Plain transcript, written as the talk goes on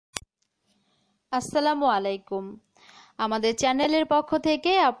আসসালামু আলাইকুম। আমাদের চ্যানেলের পক্ষ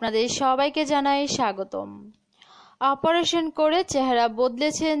থেকে আপনাদের সবাইকে জানাই স্বাগতম। অপারেশন করে চেহারা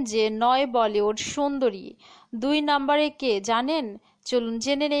বদলেছেন যে ৯ বলিউড সুন্দরী, ২ নম্বরে কে জানেন? চলুন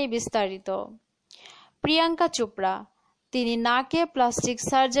জেনে নেই বিস্তারিত। প্রিয়াঙ্কা চোপড়া, তিনি নাকে প্লাস্টিক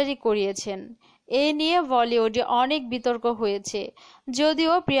সার্জারি করিয়েছেন। এ নিয়ে বলিউডে অনেক বিতর্ক হয়েছে,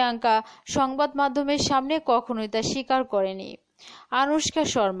 যদিও প্রিয়াঙ্কা সংবাদ মাধ্যমের সামনে কখনোই তা স্বীকার করেনি। আনুশকা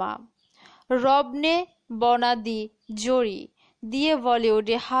শর্মা, রব নে বনা দি জোড়ি দিয়ে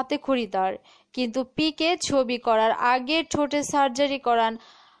বলিউডে হাতে খড়ি তার, কিন্তু পিকে ছবি করার আগে ঠোঁটে সার্জারি করান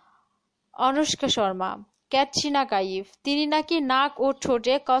অনুষ্কা শর্মা। ক্যাটরিনা কাইফ, তিনি নাকি নাক ও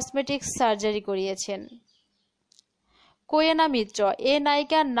ঠোঁটে কসমেটিক্স সার্জারি করিয়েছেন। কোয়েনা মিত্র, এ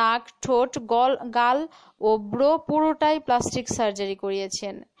নায়িকা নাক, ঠোঁট, গাল ও ব্রো পুরোটাই প্লাস্টিক সার্জারি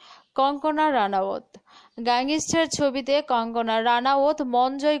করিয়েছেন। কঙ্গনা রানাওয়াত, গ্যাংস্টার ছবিতে কঙ্গনা রানাওয়াত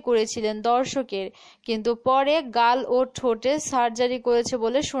মন জয় করেছিলেন দর্শকের, কিন্তু পরে গাল ও ঠোঁটে সার্জারি করেছে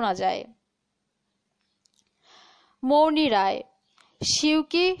বলে শোনা যায়। মৌনি রায়,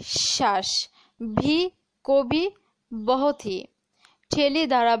 শিউকি শ্বাস, ভি কবি বহথি ঠেলি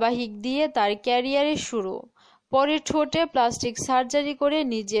ধারাবাহিক দিয়ে তার ক্যারিয়ারের শুরু, পরে ঠোঁটে প্লাস্টিক সার্জারি করে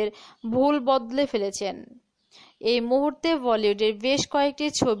নিজের ভুল বদলে ফেলেছেন। এই মুহূর্তে বলিউডের বেশ কয়েকটি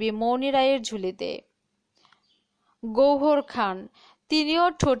ছবি মৌনি রায়ের ঝুলিতে। গৌহর খান, তিনিও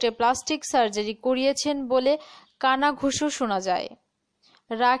ঠোঁটে প্লাস্টিক সার্জারি করিয়েছেন বলে কানাঘুষো শোনা যায়।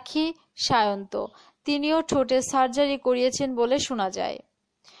 রাখি সায়ন্ত, তিনিও ঠোঁটে সার্জারি করিয়েছেন বলে শোনা যায়।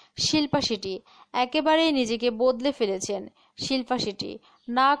 শিল্পা শেঠি, একেবারেই নিজেকে বদলে ফেলেছেন। শিল্পা শেঠি,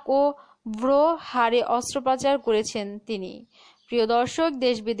 নাক ও ব্রো হাড়ে অস্ত্রোপচার করেছেন তিনি। প্রিয় দর্শক,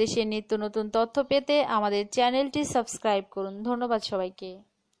 দেশ বিদেশের নিত্য নতুন তথ্য পেতে আমাদের চ্যানেলটি সাবস্ক্রাইব করুন। ধন্যবাদ সবাইকে।